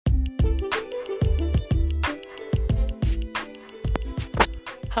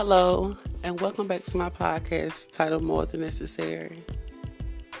Hello, and welcome back to my podcast titled More Than Necessary.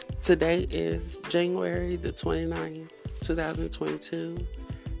 Today is January the 29th, 2022,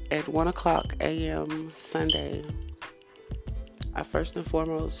 at 1 o'clock a.m. Sunday. I first and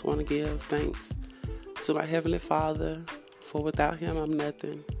foremost want to give thanks to my Heavenly Father, for without Him I'm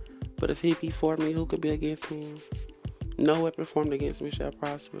nothing. But if He be for me, who could be against me? No weapon formed against me shall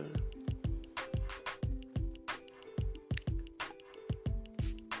prosper.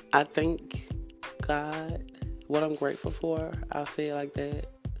 I thank God. What I'm grateful for, I'll say it like that,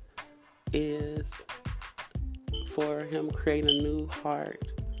 is for Him creating a new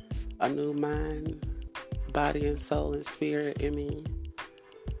heart, a new mind, body and soul and spirit in me,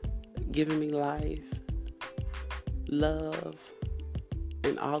 giving me life, love,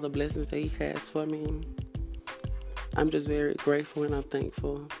 and all the blessings that He has for me. I'm just very grateful and I'm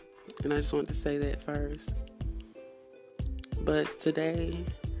thankful. And I just wanted to say that first. But today,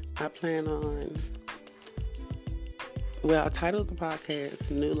 I plan on, I titled the podcast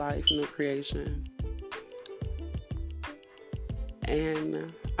New Life, New Creation.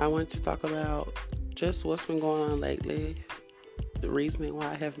 And I want to talk about just what's been going on lately, the reasoning why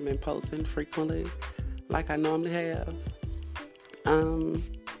I haven't been posting frequently like I normally have.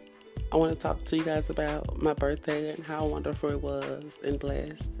 I want to talk to you guys about my birthday and how wonderful it was and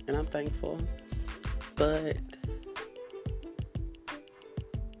blessed, and I'm thankful. But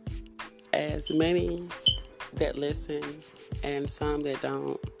as many that listen and some that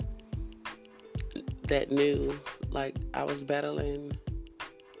don't, that knew, like, I was battling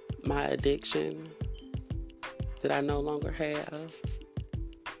my addiction that I no longer have,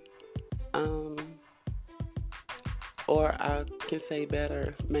 or I can say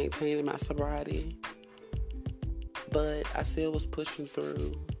better, maintaining my sobriety, but I still was pushing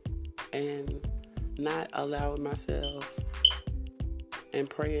through and not allowing myself and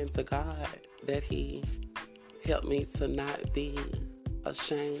praying to God that He helped me to not be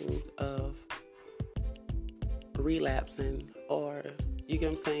ashamed of relapsing, or, you get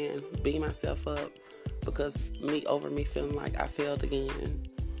what I'm saying, beat myself up because me feeling like I failed again.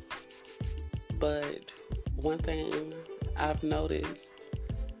 But one thing I've noticed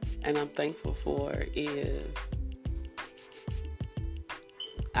and I'm thankful for is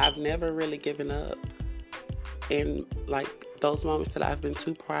I've never really given up in, like, those moments that I've been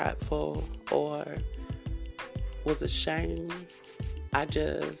too prideful or was ashamed. I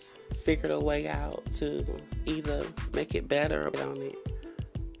just figured a way out to either make it better or on it,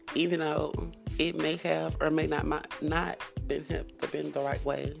 even though it may have or may not been the right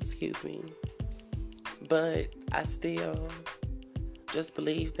way. But I still just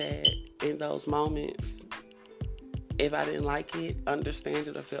believe that in those moments, if I didn't like it, understand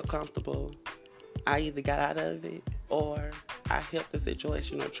it, or feel comfortable, I either got out of it or I helped the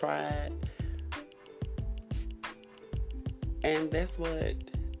situation or tried. And that's what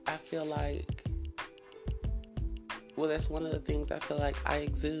I feel like, that's one of the things I feel like I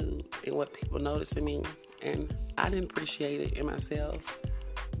exude and what people notice in me. And I didn't appreciate it in myself.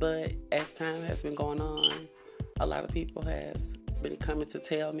 But as time has been going on, a lot of people has been coming to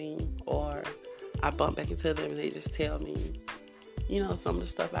tell me, or I bump back into them and they just tell me, some of the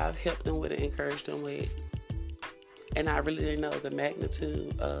stuff I've helped them with and encouraged them with. And I really didn't know the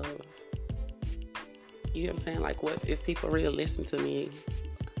magnitude of, you know what I'm saying? Like, what if people really listened to me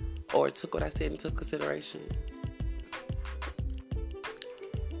or took what I said into consideration?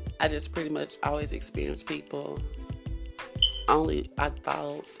 I just pretty much always experienced people only I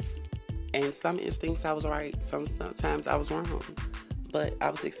thought, and some instincts I was right, sometimes I was wrong, but I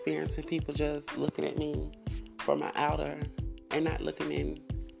was experiencing people just looking at me for my outer and not looking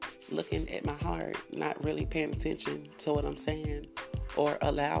at my heart, not really paying attention to what I'm saying or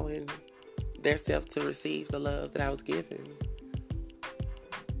allowing their self to receive the love that I was given.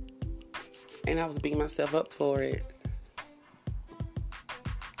 And I was beating myself up for it.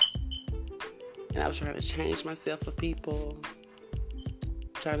 And I was trying to change myself for people,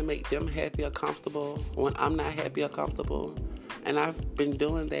 trying to make them happy or comfortable when I'm not happy or comfortable. And I've been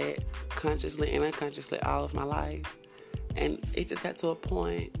doing that consciously and unconsciously all of my life. And it just got to a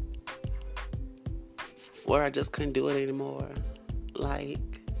point where I just couldn't do it anymore.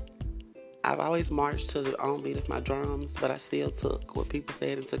 Like, I've always marched to the own beat of my drums, but I still took what people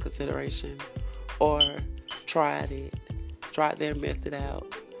said into consideration or tried their method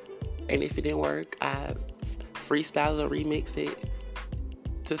out. And if it didn't work, I freestyle or remix it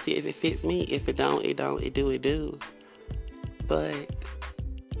to see if it fits me. If it don't, it don't. It do. But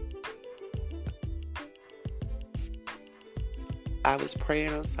I was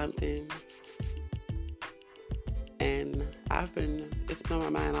praying on something, and I it's been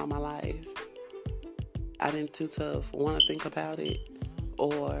on my mind all my life. I didn't too tough want to think about it,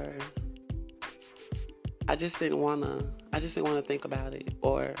 or I just didn't want to think about it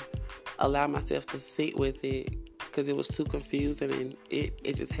or allow myself to sit with it because it was too confusing and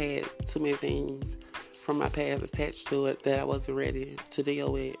it just had too many things from my past attached to it that I wasn't ready to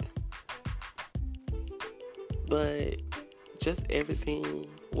deal with. But just everything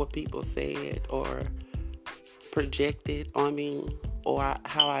what people said or projected on me or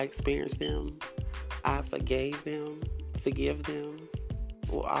how I experienced them, I forgive them,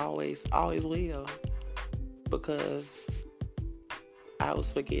 will always will, because I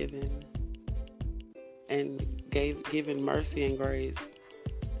was forgiven and given mercy and grace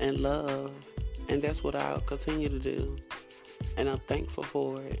and love, and that's what I'll continue to do, and I'm thankful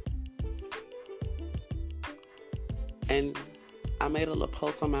for it. And I made a little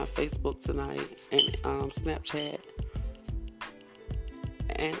post on my Facebook tonight and Snapchat,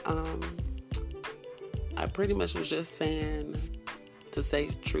 and I pretty much was just saying to stay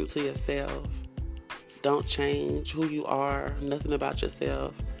true to yourself. Don't change who you are, nothing about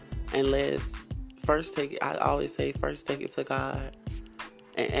yourself, unless I always say first take it to God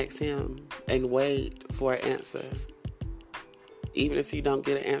and ask Him and wait for an answer. Even if you don't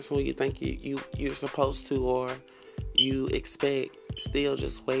get an answer when you think you're supposed to or you expect, still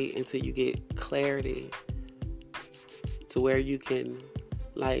just wait until you get clarity to where you can,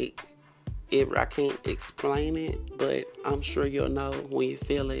 I can't explain it, but I'm sure you'll know when you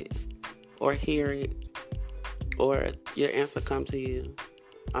feel it or hear it or your answer come to you.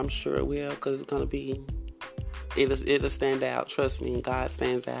 I'm sure it will, because it's going to be, it'll stand out. Trust me, God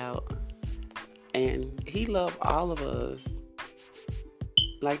stands out. And He loves all of us.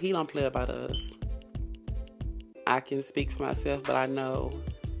 He don't play about us. I can speak for myself, but I know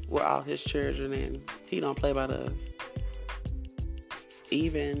we're all His children and He don't play about us.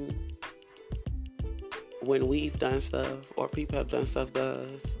 Even when we've done stuff or people have done stuff to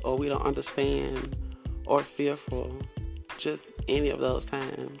us or we don't understand or fearful, just any of those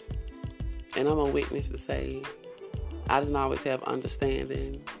times. And I'm a witness to say I didn't always have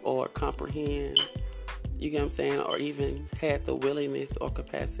understanding or comprehend, you get what I'm saying, or even had the willingness or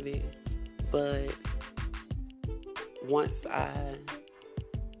capacity. But once I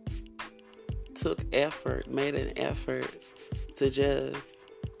made an effort to just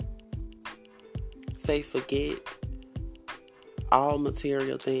say forget all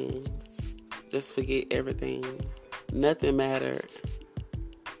material things, just forget everything, nothing mattered.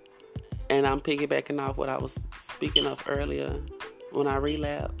 And I'm piggybacking off what I was speaking of earlier when I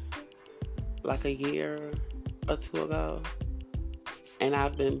relapsed a year or two ago. And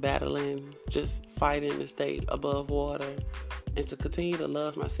I've been battling, just fighting to stay above water and to continue to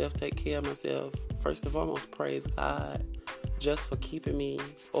love myself, take care of myself. First and foremost, praise God just for keeping me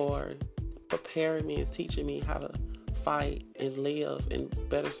or preparing me and teaching me how to fight and live and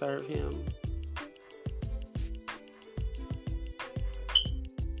better serve Him.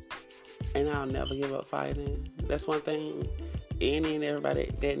 And I'll never give up fighting. That's one thing, any and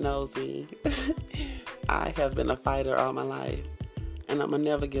everybody that knows me, I have been a fighter all my life. And I'm going to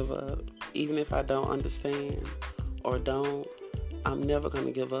never give up. Even if I don't understand or I'm never going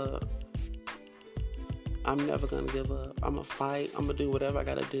to give up. I'm never going to give up. I'm going to fight. I'm going to do whatever I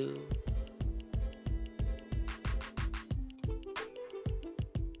got to do.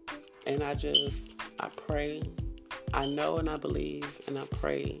 And I pray. I know and I believe and I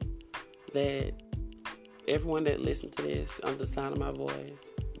pray that everyone that listens to this under the sound of my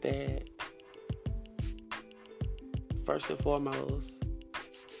voice, that first and foremost,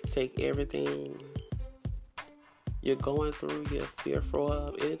 take everything you're going through, you're fearful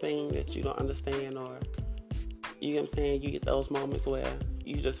of, anything that you don't understand, or, you know what I'm saying, you get those moments where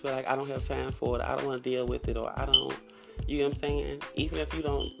you just feel like, I don't have time for it, I don't want to deal with it, or I don't, you know what I'm saying, even if you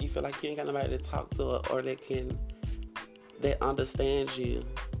feel like you ain't got nobody to talk to, or that understands you,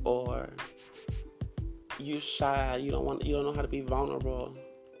 or you're shy, you don't know how to be vulnerable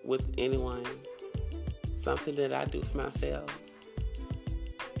with anyone. Something that I do for myself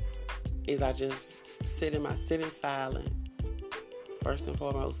is I just sit in silence. First and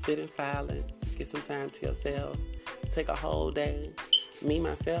foremost, sit in silence. Get some time to yourself. Take a whole day. Me,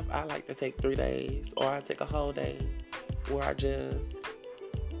 myself, I like to take 3 days, or I take a whole day where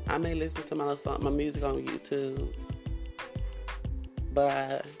I may listen to my music on YouTube, but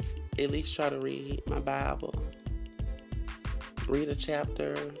I at least try to read my Bible. Read a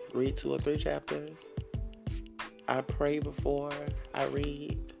chapter, read 2 or 3 chapters. I pray before I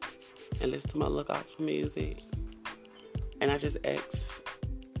read and listen to my gospel music. And I just ask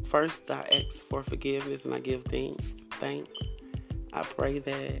for forgiveness and I give thanks. I pray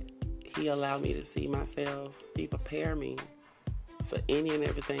that He allow me to see myself, He prepare me for any and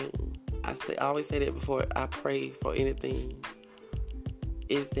everything. I always say that before I pray for anything,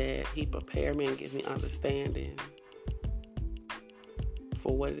 is that He prepare me and give me understanding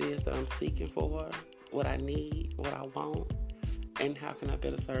for what it is that I'm seeking for, what I need, what I want, and how can I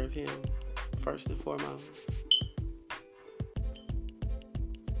better serve Him first and foremost.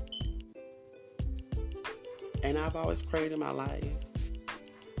 And I've always prayed in my life.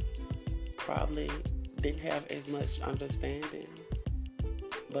 Probably didn't have as much understanding,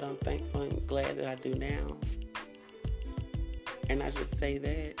 but I'm thankful and glad that I do now. And I just say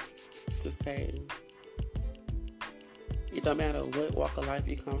that to say, it don't matter what walk of life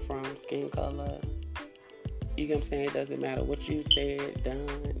you come from, skin color, you get what I'm saying? It doesn't matter what you said,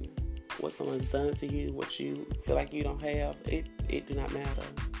 done, what someone's done to you, what you feel like you don't have, it do not matter.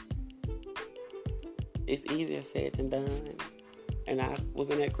 It's easier said than done. And I was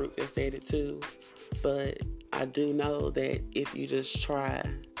in that group that said it too. But I do know that if you just try,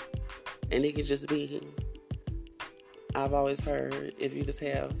 and it can just be, I've always heard, if you just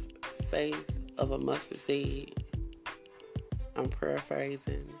have faith of a mustard seed, I'm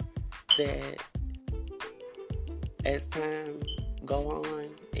paraphrasing, that as time go on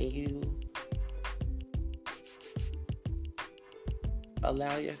and you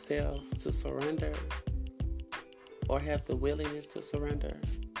allow yourself to surrender or have the willingness to surrender,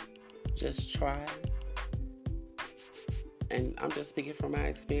 just try. And I'm just speaking from my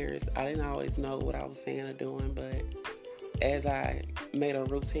experience. I didn't always know what I was saying or doing, but as I made a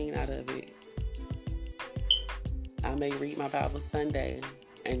routine out of it, I may read my Bible Sunday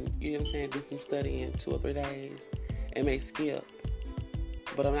and, you know what I'm saying, do some studying 2 or 3 days and may skip.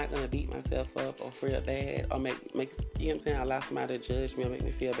 But I'm not going to beat myself up or feel bad or make you know what I'm saying, allow somebody to judge me or make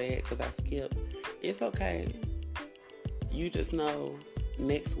me feel bad because I skipped. It's okay. You just know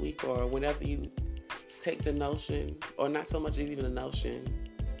next week or whenever you take the notion, or not so much as even a notion,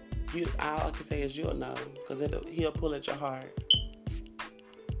 all I can say is you'll know, because He'll pull at your heart.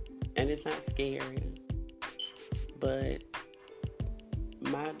 And it's not scary. But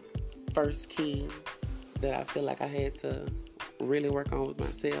my first key that I feel like I had to really work on with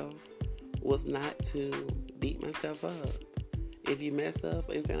myself was not to beat myself up. If you mess up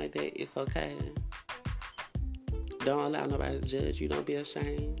or anything like that, it's okay. Don't allow nobody to judge you. Don't be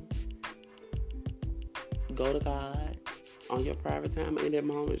ashamed. Go to God on your private time in that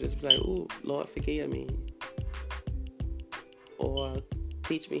moment. Just be like, ooh, Lord, forgive me. Or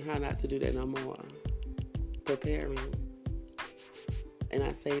teach me how not to do that no more. Prepare me. And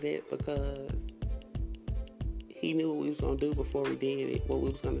I say that because He knew what we was going to do before we did it. What we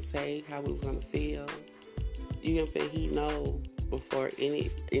was going to say, how we was going to feel. You know what I'm saying? He know before any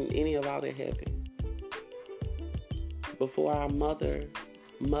of all that happened. Before our mothers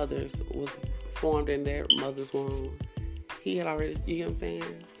was formed in their mother's womb, He had already, you know what I'm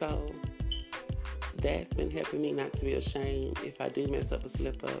saying? So that's been helping me not to be ashamed if I do mess up or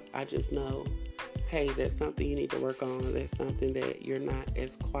slip up. I just know, hey, that's something you need to work on, or that's something that you're not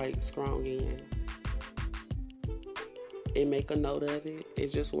as quite strong in. And make a note of it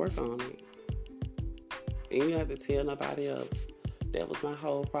and just work on it. And you don't have to tell nobody else. That was my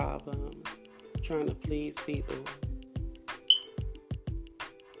whole problem, trying to please people.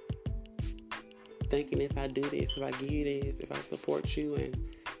 Thinking if I do this, if I give you this, if I support you and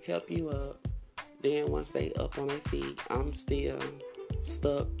help you up, then once they up on their feet, I'm still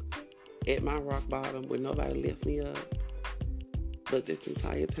stuck at my rock bottom with nobody lift me up. But this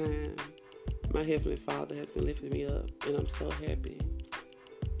entire time, my Heavenly Father has been lifting me up, and I'm so happy.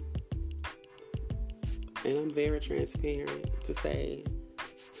 And I'm very transparent to say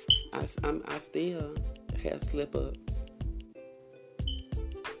I still have slip-ups.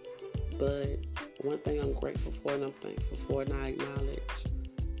 But one thing I'm grateful for and I'm thankful for, and I acknowledge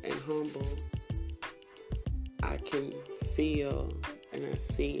and humble, I can feel and I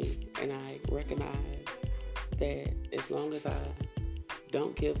see and I recognize that as long as I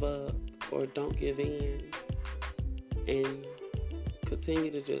don't give up or don't give in and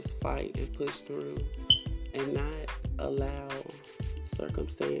continue to just fight and push through and not allow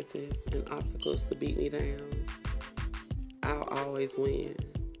circumstances and obstacles to beat me down, I'll always win.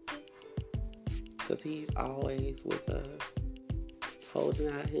 Because He's always with us, holding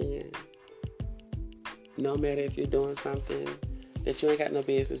our hand. No matter if you're doing something that you ain't got no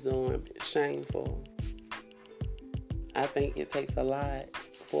business doing, shameful. I think it takes a lot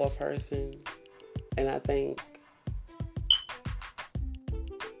for a person, and I think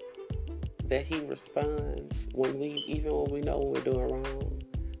that He responds even when we know when we're doing wrong.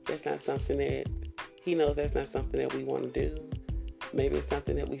 That's not something that He knows. That's not something that we want to do. Maybe it's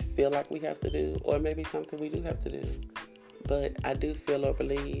something that we feel like we have to do, or maybe something we do have to do. But I do feel or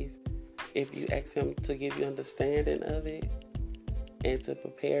believe if you ask him to give you understanding of it and to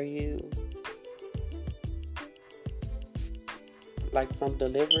prepare you, like from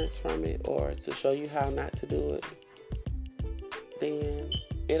deliverance from it, or to show you how not to do it, then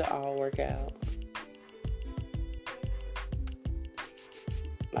it'll all work out.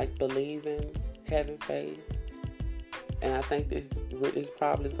 Like believing, having faith. And I think this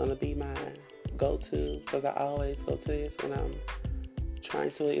probably is going to be my go-to, because I always go to this when I'm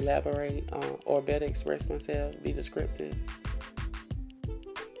trying to elaborate on, or better express myself, be descriptive.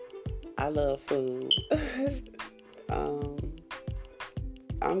 I love food.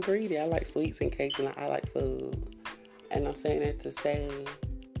 I'm greedy. I like sweets and cakes, and I like food. And I'm saying that to say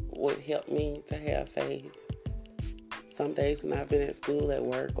what helped me to have faith. Some days when I've been at school, at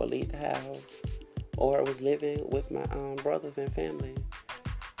work, or leave the house, or was living with my brothers and family,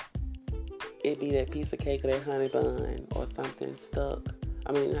 it'd be that piece of cake or that honey bun or something stuck.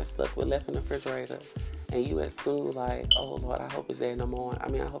 I mean, not stuck, but left in the refrigerator. And you at school like, oh Lord, I hope it's there in the morning. I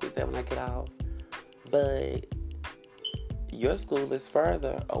mean, I hope it's there when I get off. But your school is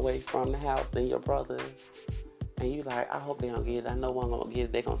further away from the house than your brother's. And you like, I hope they don't get it. I know one gonna get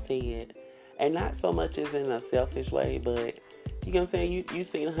it. They gonna see it. And not so much as in a selfish way, but you know what I'm saying? You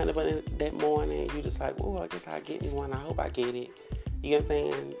seen a honey bun that morning. You just like, oh, I guess I'll get me one. I hope I get it. You know what I'm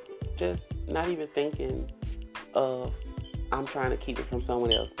saying? Just not even thinking of, I'm trying to keep it from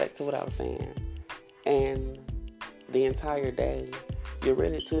someone else. Back to what I was saying. And the entire day, you're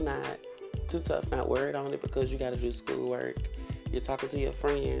really too tough, not worried on it, because you got to do schoolwork. You're talking to your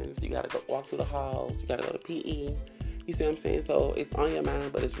friends. You got to go walk through the halls. You got to go to PE. You see what I'm saying? So it's on your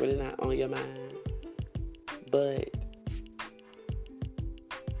mind, but it's really not on your mind. But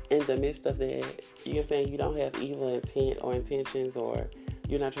in the midst of that, you know what I'm saying, you don't have evil intent or intentions, or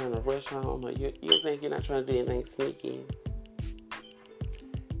you're not trying to rush home, or you know what I'm saying, you're not trying to do anything sneaky.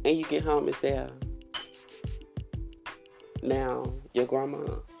 And you get home, it's there. Now, your grandma,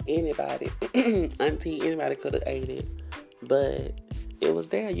 anybody, auntie, anybody could have ate it, but it was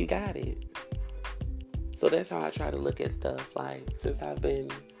there, you got it. So that's how I try to look at stuff. Like, since I've been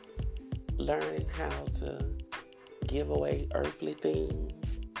learning how to give away earthly things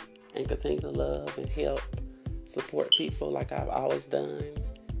and continue to love and help, support people like I've always done,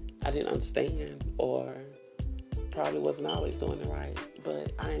 I didn't understand, or probably wasn't always doing it right,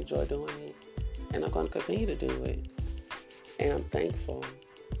 but I enjoy doing it, and I'm going to continue to do it, and I'm thankful.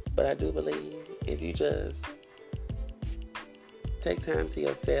 But I do believe if you just take time to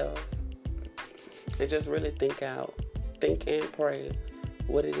yourself and just really think and pray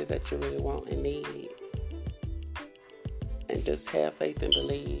what it is that you really want and need, and just have faith and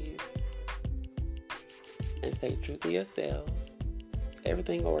believe, and stay true to yourself,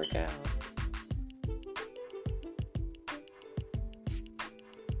 everything will work out.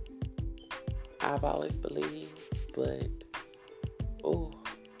 I've always believed, but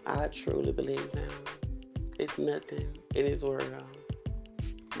I truly believe now. It's nothing in this world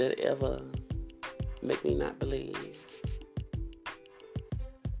that ever make me not believe.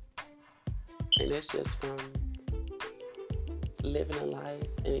 And that's just from living a life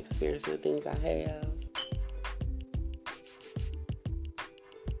and experiencing the things I have.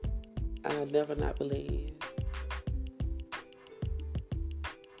 I'll never not believe.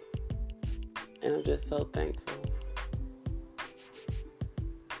 And I'm just so thankful.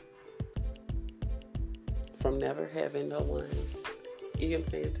 From never having no one, you know what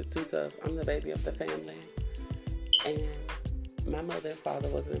I'm saying, to too tough. I'm the baby of the family. And my mother and father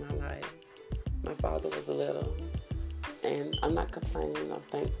wasn't in my life. My father was a little. And I'm not complaining. I'm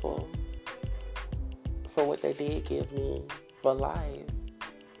thankful for what they did give me for life.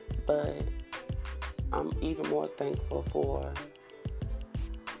 But I'm even more thankful for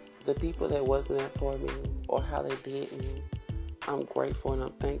the people that wasn't there for me or how they did me. I'm grateful and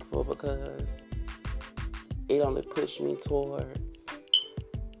I'm thankful because it only pushed me towards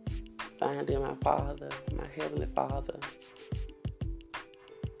finding my Father, my Heavenly Father.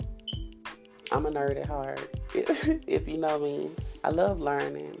 I'm a nerd at heart, if you know me. I love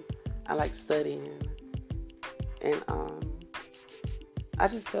learning. I like studying. And I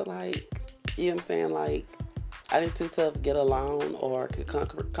just feel like, you know what I'm saying, like, I didn't too tough get along or could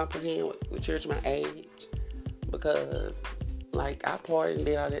comprehend with church my age. Because, like, I partied and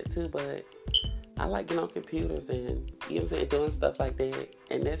did all that too, but I like getting on computers and, you know what I'm saying, doing stuff like that.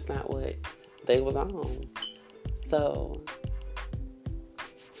 And that's not what they was on. So,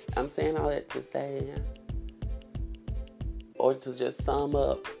 I'm saying all that to say, or to just sum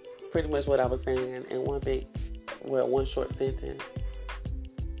up pretty much what I was saying in one short sentence.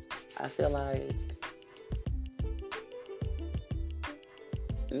 I feel like,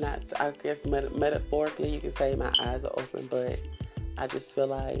 not, I guess metaphorically you can say my eyes are open, but I just feel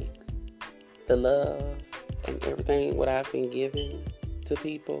like the love and everything what I've been giving to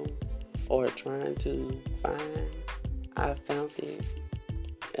people or trying to find, I found it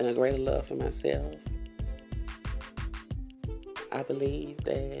and a greater love for myself. I believe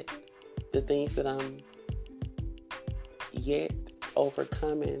that the things that I'm yet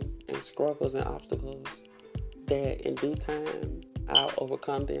overcoming and struggles and obstacles, that in due time I'll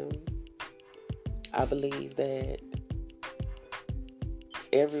overcome them. I believe that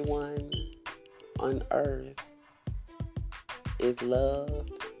everyone on earth is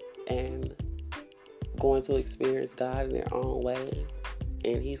loved and going to experience God in their own way,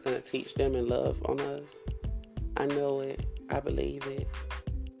 and He's going to teach them and love on us. I know it. I believe it.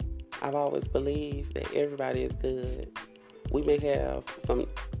 I've always believed that everybody is good. We may have some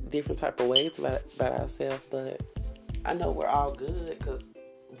different type of ways about ourselves, but I know we're all good because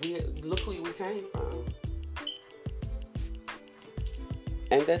look who we came from.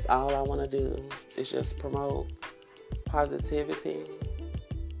 And that's all I want to do, is just promote positivity,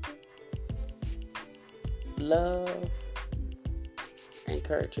 love,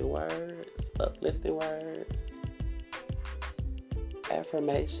 encouraging words, uplifting words,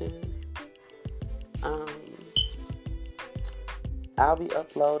 affirmations. I'll be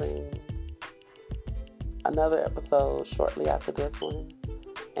uploading another episode shortly after this one,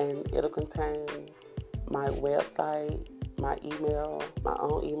 and it'll contain my website, my email, my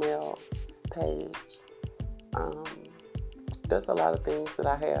own email page. There's a lot of things that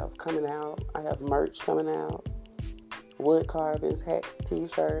I have coming out. I have merch coming out, wood carvings, hats,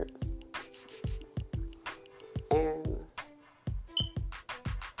 t-shirts, and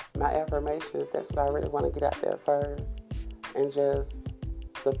my affirmations. That's what I really want to get out there first, and just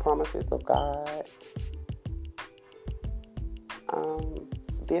the promises of God.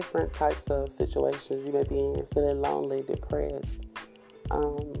 Different types of situations you may be in, feeling lonely, depressed,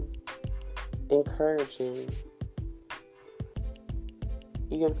 encouraging,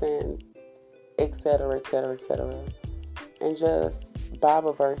 you know what I'm saying, etc., etc., etc. And just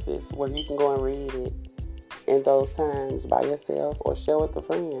Bible verses where you can go and read it in those times by yourself or share with a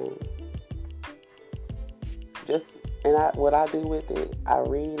friend. What I do with it, I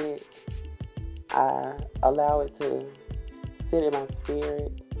read it, I allow it to sit in my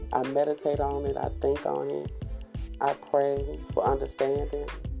spirit, I meditate on it, I think on it, I pray for understanding,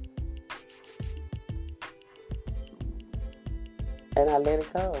 and I let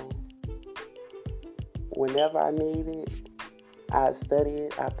it go. Whenever I need it, I study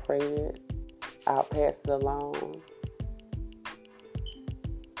it, I pray it, I'll pass it along.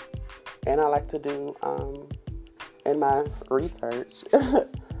 And I like to do, in my research,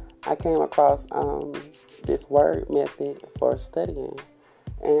 I came across this word method for studying.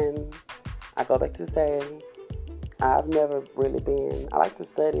 And I go back to say, I've never really been, I like to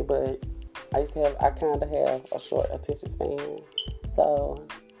study, but I kind of have a short attention span. So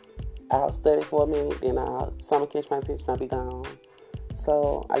I'll study for a minute, then someone catch my attention, I'll be gone.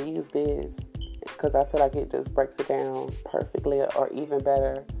 So I use this because I feel like it just breaks it down perfectly, or even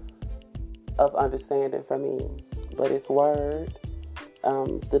better of understanding for me. But it's word.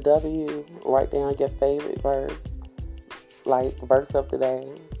 The W, write down your favorite verse, like verse of the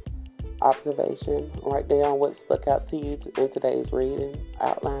day. Observation, write down what stuck out to you in today's reading.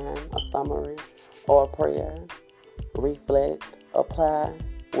 Outline, a summary, or a prayer. Reflect, apply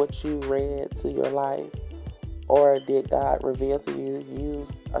what you read to your life, or did God reveal to you.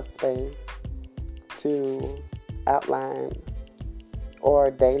 Use a space to outline, or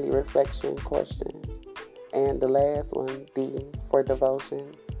a daily reflection question. And the last one, D, for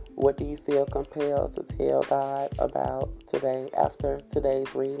devotion. What do you feel compelled to tell God about today after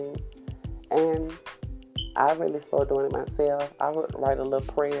today's reading? And I really started doing it myself. I would write a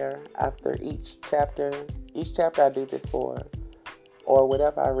little prayer after each chapter. Each chapter I do this for, or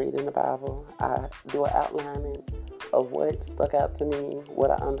whatever I read in the Bible. I do an outlining of what stuck out to me, what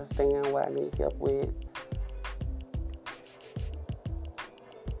I understand, what I need help with.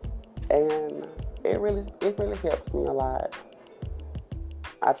 And it really helps me a lot.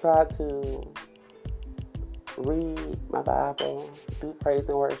 I try to read my Bible, do praise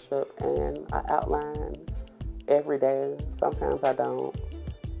and worship, and I outline every day. Sometimes I don't.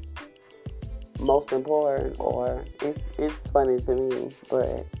 Most important, or it's funny to me,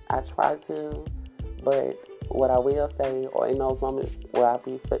 but I try to. But what I will say, or in those moments where I'll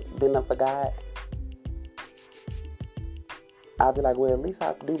been up forgot, I'll be like, well, at least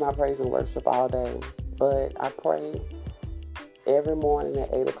I do my praise and worship all day. But I pray every morning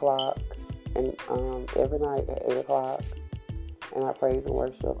at 8 o'clock and every night at 8 o'clock. And I praise and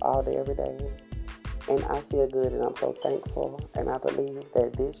worship all day, every day. And I feel good and I'm so thankful. And I believe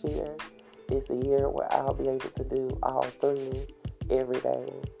that this year is the year where I'll be able to do all three every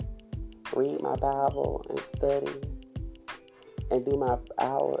day. Read my Bible and study and do my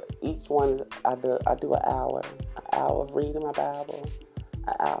hour. Each one I do an hour of reading my Bible,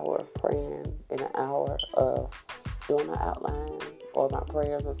 an hour of praying, and an hour of doing my outline or my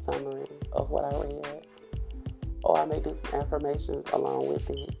prayers or summary of what I read. Or I may do some affirmations along with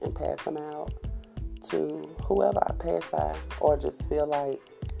it and pass them out to whoever I pass by or just feel like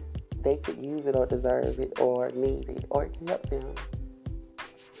they could use it or deserve it or need it or it can help them.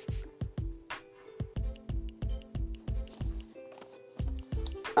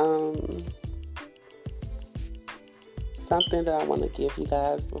 Something that I want to give you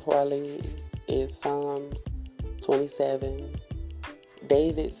guys before I leave is Psalms 27.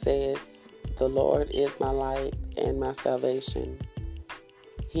 David says, "The Lord is my light and my salvation.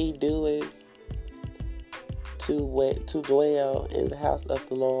 He doeth to dwell in the house of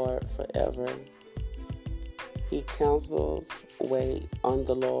the Lord forever. He counsels wait on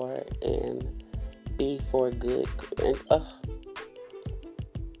the Lord and be for good." And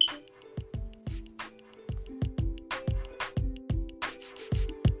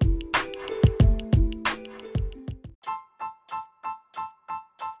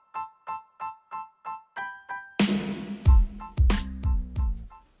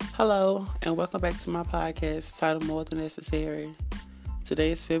Hello, and welcome back to my podcast titled More Than Necessary. Today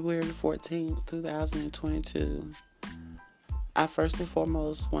is February 14th, 2022. I first and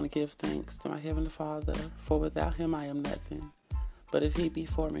foremost want to give thanks to my Heavenly Father, for without Him I am nothing. But if He be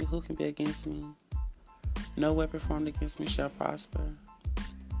for me, who can be against me? No weapon formed against me shall prosper.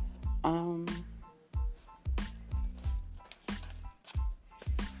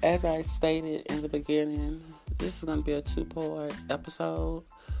 As I stated in the beginning, this is going to be a 2-part episode.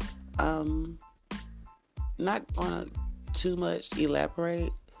 Not going to too much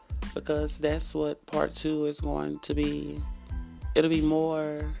elaborate because that's what part 2 is going to be. It'll be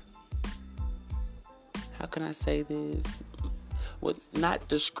more, how can I say this? Not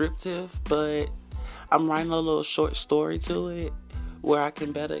descriptive, but I'm writing a little short story to it where I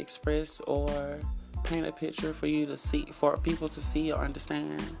can better express or paint a picture for you to see, for people to see or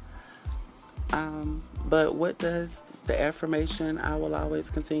understand. But what does the affirmation, "I will always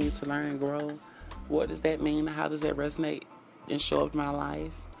continue to learn and grow," what does that mean? How does that resonate and show up in my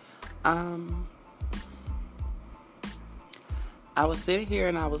life? I was sitting here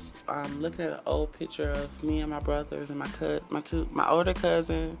and I was looking at an old picture of me and my brothers and my older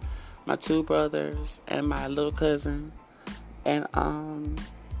cousin, my 2 brothers, and my little cousin. And I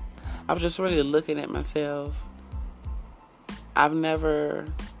was just really looking at myself.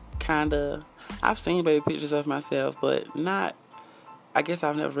 I've seen baby pictures of myself, but I guess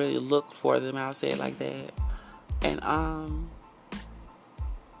I've never really looked for them, I'll say it like that. And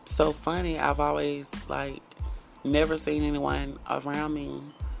so funny, I've always never seen anyone around me, you know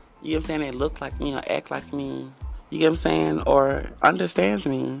what I'm saying, that look like me or act like me, you get what I'm saying, or understands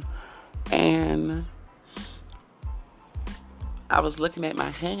me. And I was looking at my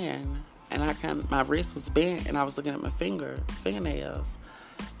hand, and my wrist was bent, and I was looking at my fingernails,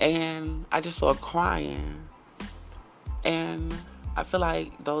 and I just started crying. And I feel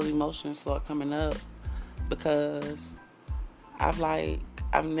like those emotions start coming up because I've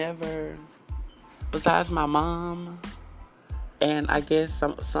never, besides my mom and I guess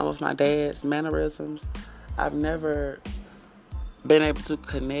some of my dad's mannerisms, I've never been able to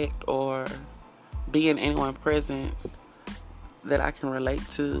connect or be in anyone's presence that I can relate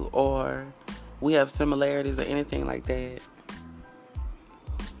to, or we have similarities or anything like that.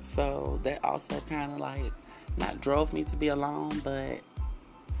 So that also kind of not drove me to be alone, but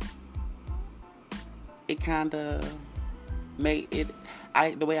it kind of made it,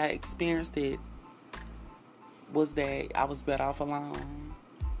 the way I experienced it was that I was better off alone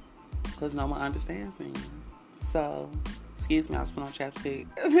because no one understands me. So, excuse me, I was putting on chapstick.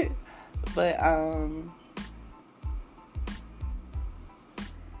 But,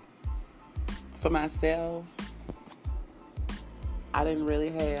 for myself, I didn't really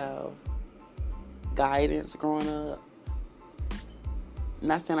have guidance growing up.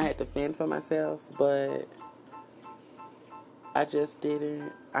 Not saying I had to fend for myself, but I just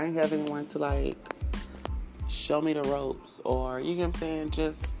didn't. I didn't have anyone to show me the ropes, or you get what I'm saying,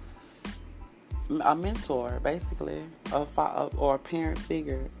 just a mentor, basically, or a parent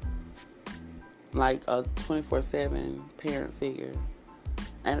figure, like a 24/7 parent figure.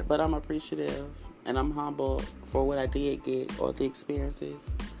 But I'm appreciative and I'm humble for what I did get or the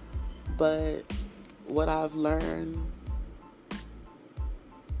experiences. But what I've learned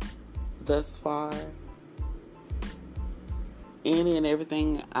thus far, any and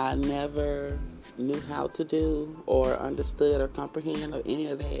everything I never knew how to do or understood or comprehend or any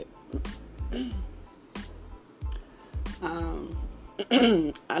of that,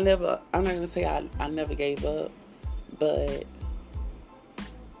 I'm not going to say I never gave up, but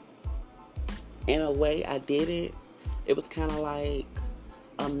in a way I did it. It was kind of like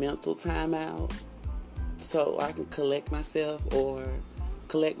a mental timeout so I can collect myself or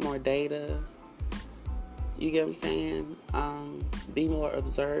collect more data. You get what I'm saying? Be more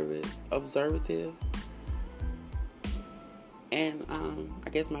observative. And I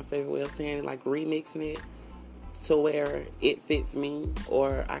guess my favorite way of saying it, like remixing it to where it fits me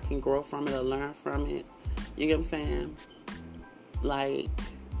or I can grow from it or learn from it. You get what I'm saying? Like,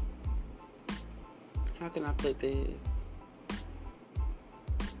 how can I put this?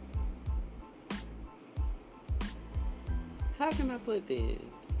 How can I put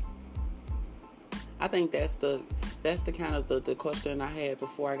this? I think that's the kind of the question I had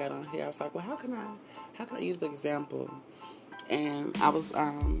before I got on here. I was like, well, how can I use the example? And I was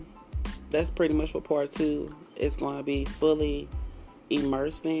that's pretty much what part 2 is going to be fully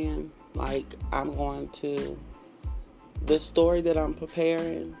immersed in. Like, I'm going to, the story that I'm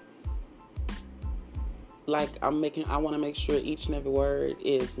preparing, like I want to make sure each and every word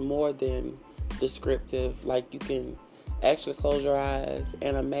is more than descriptive. Like, you can actually close your eyes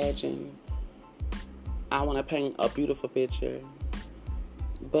and imagine. I want to paint a beautiful picture.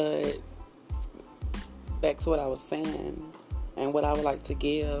 But back to what I was saying and what I would like to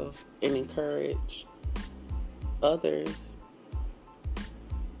give and encourage others.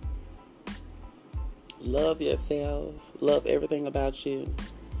 Love yourself. Love everything about you.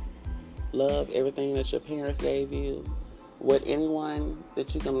 Love everything that your parents gave you. What anyone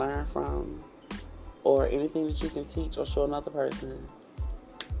that you can learn from, or anything that you can teach or show another person.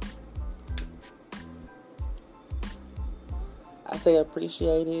 I say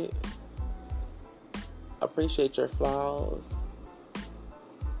appreciate it. Appreciate your flaws.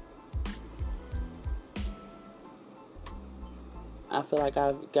 I feel like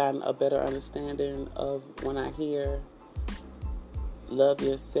I've gotten a better understanding of when I hear love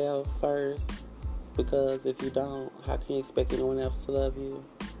yourself first, because if you don't, how can you expect anyone else to love you?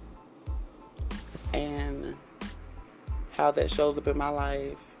 And how that shows up in my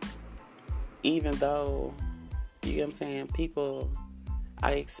life, even though, you get what I'm saying, people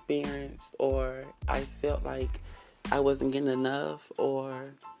I experienced or I felt like I wasn't getting enough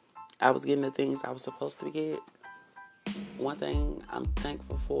or I was getting the things I was supposed to get. One thing I'm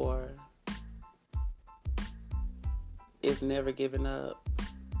thankful for is never giving up.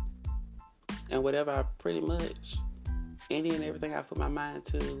 And whatever I pretty much, any and everything I put my mind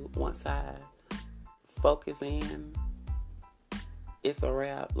to, once I focus in, it's a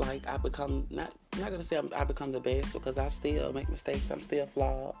wrap. Like, I become, I'm not going to say I become the best, because I still make mistakes. I'm still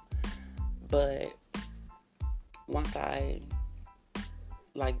flawed. But once I,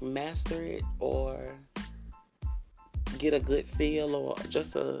 like, master it or get a good feel or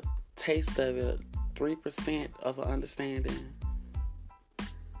just a taste of it, 3% of an understanding,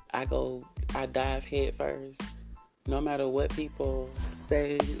 I dive head first. No matter what people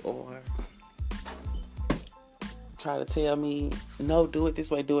say or try to tell me, no, do it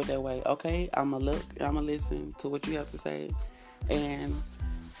this way, do it that way. Okay, I'm going to listen to what you have to say. And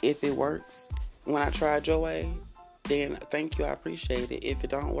if it works when I tried your way, then thank you, I appreciate it. If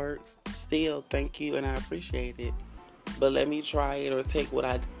it don't work, still thank you and I appreciate it. But let me try it or take what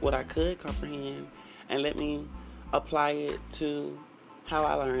I could comprehend and let me apply it to how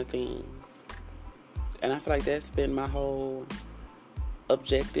I learn things. And I feel like that's been my whole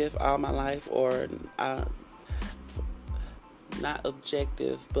objective all my life, or not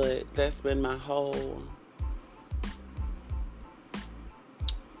objective, but that's been my whole,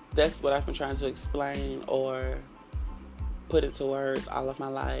 that's what I've been trying to explain or put into words all of my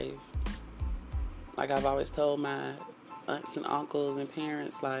life. Like, I've always told my aunts and uncles and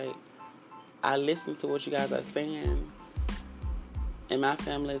parents, like, I listen to what you guys are saying. And my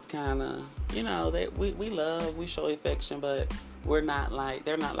family is kind of, that we love, we show affection, but they're not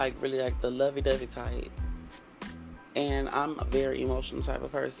like really like the lovey-dovey type. And I'm a very emotional type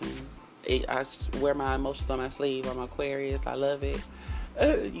of person. I wear my emotions on my sleeve. I'm Aquarius. I love it.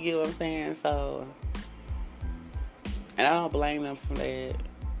 You get what I'm saying? So, and I don't blame them for that.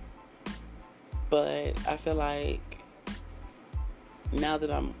 But I feel like now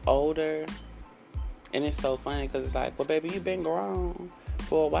that I'm older, and it's so funny because it's like, well, baby, you've been grown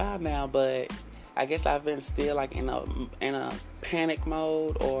for a while now, but I guess I've been still like in a panic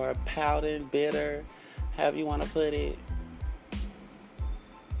mode or pouting, bitter, however you want to put it.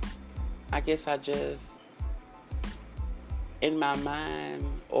 I guess I just, in my mind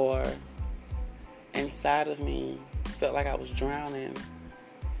or inside of me, felt like I was drowning,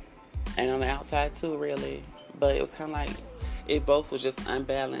 and on the outside too, really. But it was kind of like it both was just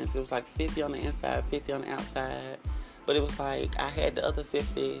unbalanced. It was like 50 on the inside, 50 on the outside. But it was like I had the other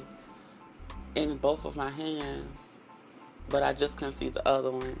 50 in both of my hands, but I just couldn't see the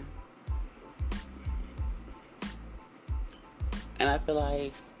other one. And I feel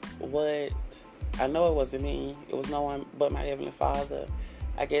like I know it wasn't me. It was no one but my Heavenly Father.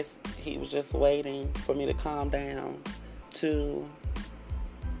 I guess He was just waiting for me to calm down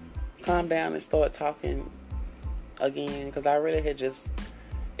and start talking again. Because I really it just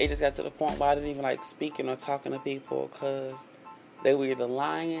got to the point where I didn't even like speaking or talking to people because they were either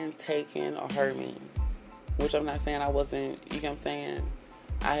lying, taking, or hurt me. Which I'm not saying I wasn't, you know what I'm saying?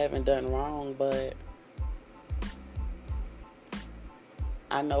 I haven't done wrong, but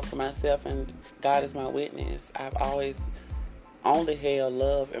I know for myself, and God is my witness, I've always only held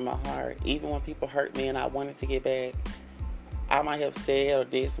love in my heart. Even when people hurt me and I wanted to get back, I might have said or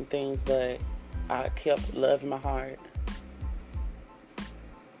did some things, but I kept love in my heart.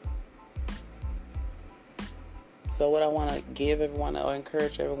 So what I want to give everyone or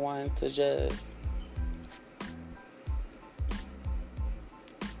encourage everyone to just,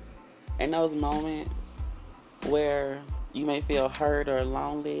 in those moments where you may feel hurt or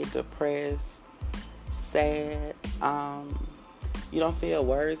lonely, depressed, sad, you don't feel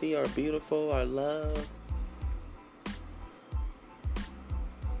worthy or beautiful or loved,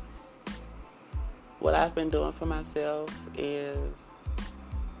 what I've been doing for myself is,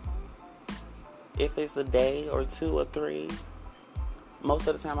 if it's a day or 2 or 3, most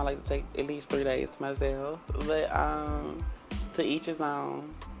of the time I like to take at least 3 days to myself, but to each his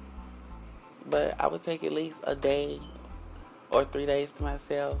own. But I would take at least a day or 3 days to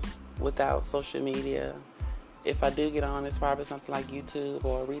myself without social media. If I do get on, it's probably something like YouTube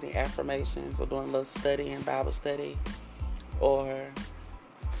or reading affirmations or doing a little study and Bible study or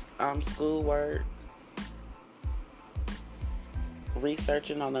schoolwork,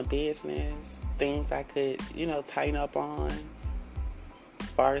 researching on a business, things I could, tighten up on as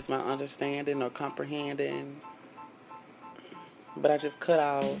far as my understanding or comprehending. But I just cut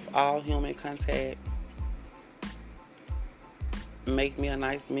off all human contact. Make me a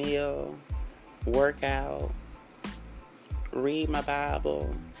nice meal, work out, read my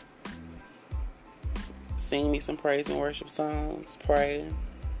Bible, sing me some praise and worship songs, pray.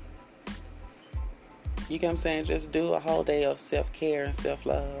 You get what I'm saying? Just do a whole day of self-care and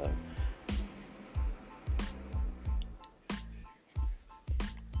self-love.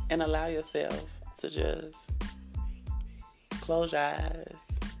 And allow yourself to just close your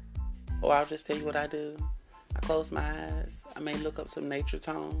eyes. Or I'll just tell you what I do. I close my eyes. I may look up some nature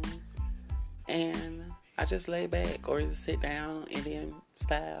tones. And I just lay back or just sit down Indian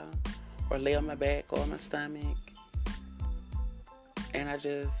style. Or lay on my back or my stomach. And I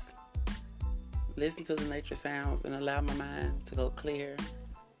just listen to the nature sounds and allow my mind to go clear.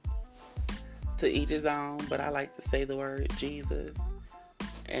 To each his own, but I like to say the word Jesus.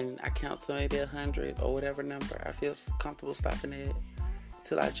 And I count to maybe 100 or whatever number I feel comfortable stopping at.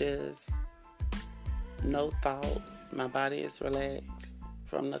 Till I just, no thoughts. My body is relaxed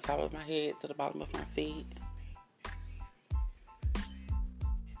from the top of my head to the bottom of my feet.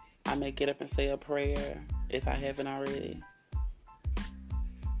 I may get up and say a prayer if I haven't already.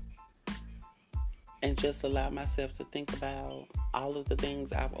 And just allow myself to think about all of the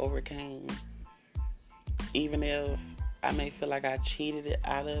things I've overcame. Even if I may feel like I cheated it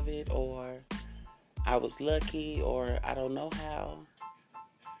out of it, or I was lucky, or I don't know how.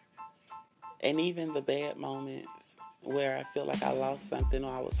 And even the bad moments where I feel like I lost something,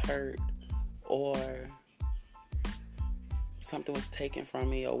 or I was hurt, or something was taken from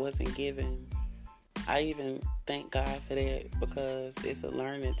me or wasn't given. I even thank God for that because it's a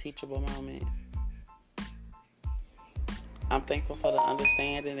learning and teachable moment. I'm thankful for the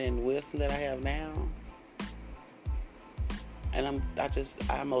understanding and wisdom that I have now. And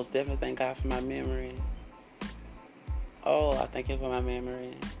I most definitely thank God for my memory. Oh, I thank Him for my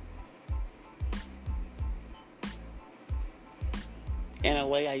memory. In a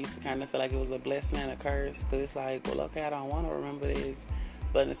way, I used to kind of feel like it was a blessing and a curse. Because it's like, well, okay, I don't want to remember this.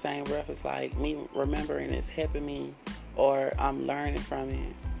 But in the same breath, it's like me remembering is helping me. Or I'm learning from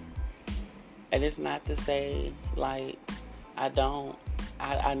it. And it's not to say, like, I know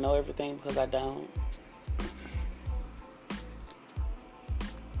everything, because I don't.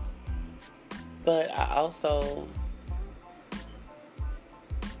 But I also,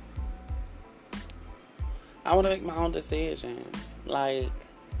 I want to make my own decisions. Like,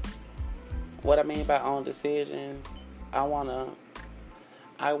 what I mean by own decisions, I want to,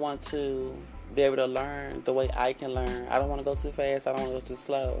 I want to be able to learn the way I can learn. I don't want to go too fast. I don't want to go too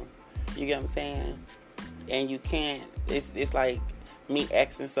slow. You get what I'm saying? And you can't, it's like me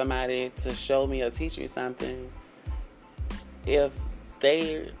asking somebody to show me or teach me something. If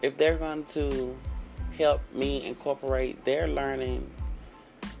they're going to help me incorporate their learning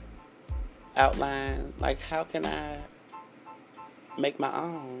outline, like, how can I make my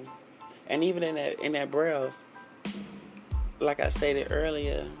own? And even in that breath, like I stated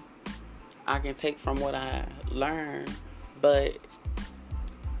earlier, I can take from what I learned, but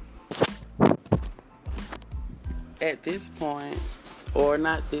at this point, or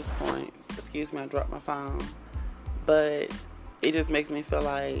not this point, excuse me, I dropped my phone, but it just makes me feel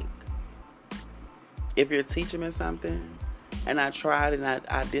like if you're teaching me something and I tried and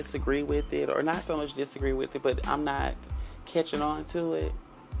I disagree with it, or not so much disagree with it, but I'm not catching on to it,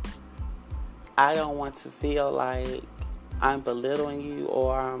 I don't want to feel like I'm belittling you,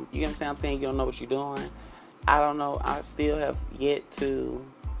 or you know what I'm saying? I'm saying you don't know what you're doing. I don't know. I still have yet to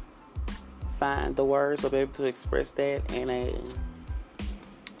find the words or be able to express that in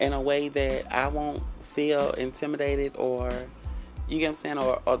a way that I won't feel intimidated, or you get what I'm saying,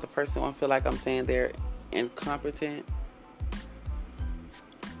 or the person won't feel like I'm saying they're incompetent.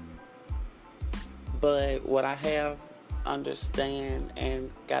 But what I have understand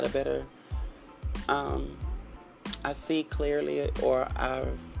and got a better, I see clearly, or I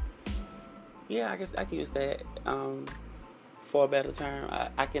guess I can use that for a better term.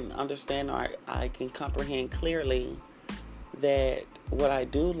 I can understand, or I can comprehend clearly that what I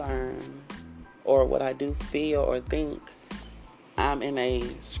do learn or what I do feel or think, I'm in a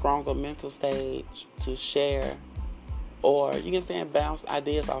stronger mental stage to share, or you get what I'm saying, bounce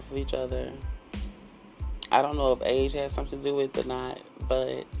ideas off of each other. I don't know if age has something to do with it or not,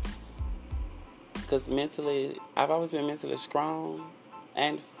 but because mentally, I've always been mentally strong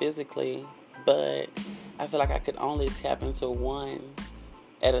and physically, but I feel like I could only tap into one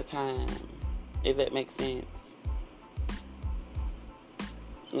at a time, if that makes sense.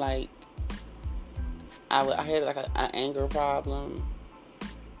 Like, I had like an anger problem,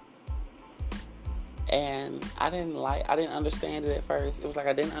 and I didn't understand it at first. It was like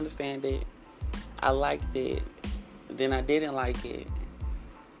I didn't understand it. I liked it, then I didn't like it.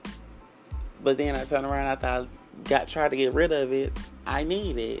 But then I turned around after I tried to get rid of it. I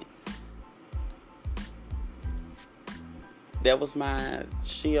need it. That was my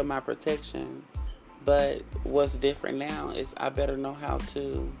shield, my protection. But what's different now is I better know how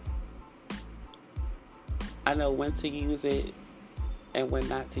to. I know when to use it and when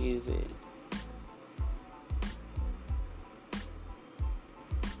not to use it.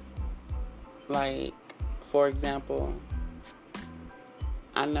 Like, for example,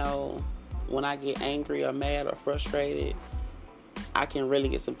 I know when I get angry or mad or frustrated, I can really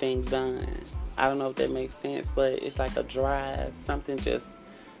get some things done. I don't know if that makes sense, but it's like a drive. Something just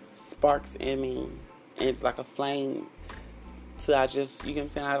sparks in me. And it's like a flame. So I just, you know what I'm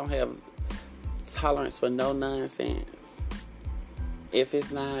saying? I don't have tolerance for no nonsense. If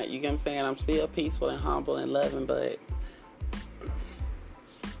it's not, you know what I'm saying? I'm still peaceful and humble and loving, but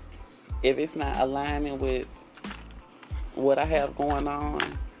if it's not aligning with what I have going on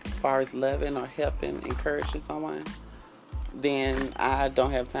as far as loving or helping, encouraging someone, then I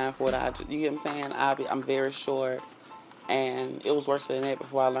don't have time for it. You get what I'm saying? I'm very short, and it was worse than that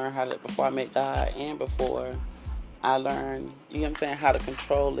before I met God, and before I learned, you know what I'm saying, how to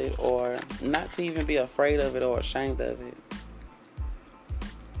control it, or not to even be afraid of it or ashamed of it.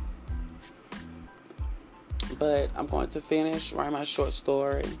 But I'm going to write my short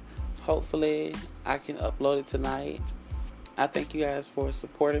story. Hopefully, I can upload it tonight. I thank you guys for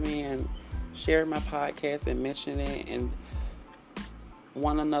supporting me and sharing my podcast and mentioning it, and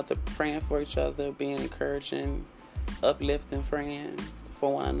one another, praying for each other, being encouraging, uplifting friends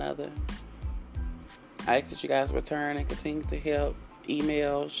for one another. I ask that you guys return and continue to help,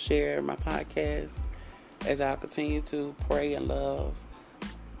 email, share my podcast as I continue to pray and love.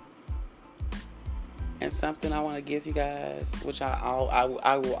 And something I want to give you guys, which I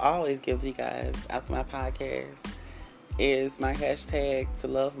will always give to you guys after my podcast, is my hashtag to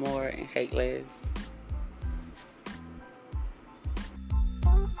love more and hate less.